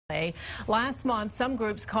Last month, some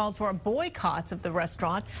groups called for boycotts of the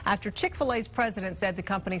restaurant after Chick-Fil-A's president said the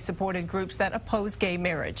company supported groups that oppose gay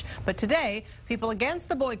marriage. But today, people against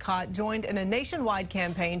the boycott joined in a nationwide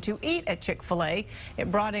campaign to eat at Chick-Fil-A.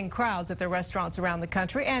 It brought in crowds at their restaurants around the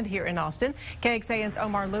country and here in Austin. KXAN's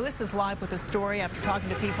Omar Lewis is live with a story after talking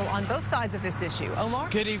to people on both sides of this issue. Omar?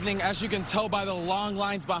 Good evening. As you can tell by the long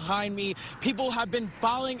lines behind me, people have been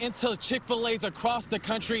filing into Chick-fil-A's across the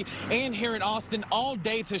country and here in Austin all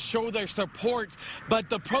day to show their support, but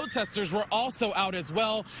the protesters were also out as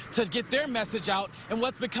well to get their message out in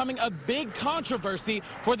what's becoming a big controversy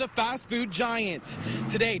for the fast food giant.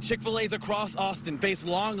 Today, Chick-fil-A's across Austin face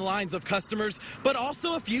long lines of customers, but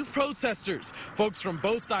also a few protesters. Folks from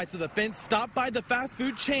both sides of the fence stopped by the fast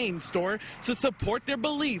food chain store to support their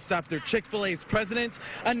beliefs after Chick-fil-A's president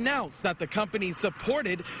announced that the company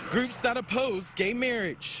supported groups that oppose gay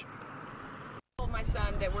marriage. My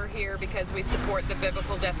son that we're here because we support the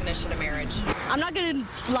biblical definition of marriage. I'm not going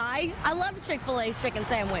to lie, I love Chick-fil-A's chicken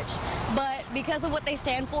sandwich, but because of what they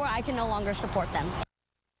stand for, I can no longer support them.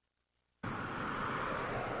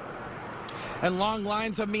 And long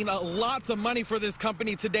lines have mean lots of money for this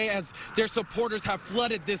company today as their supporters have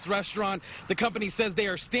flooded this restaurant. The company says they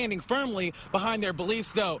are standing firmly behind their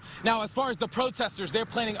beliefs, though. Now, as far as the protesters, they're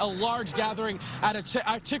planning a large gathering at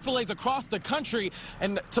Chick-fil-A's across the country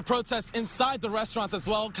and to protest inside the restaurants as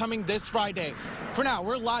well coming this Friday. For now,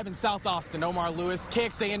 we're live in South Austin. Omar Lewis,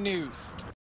 KXAN News.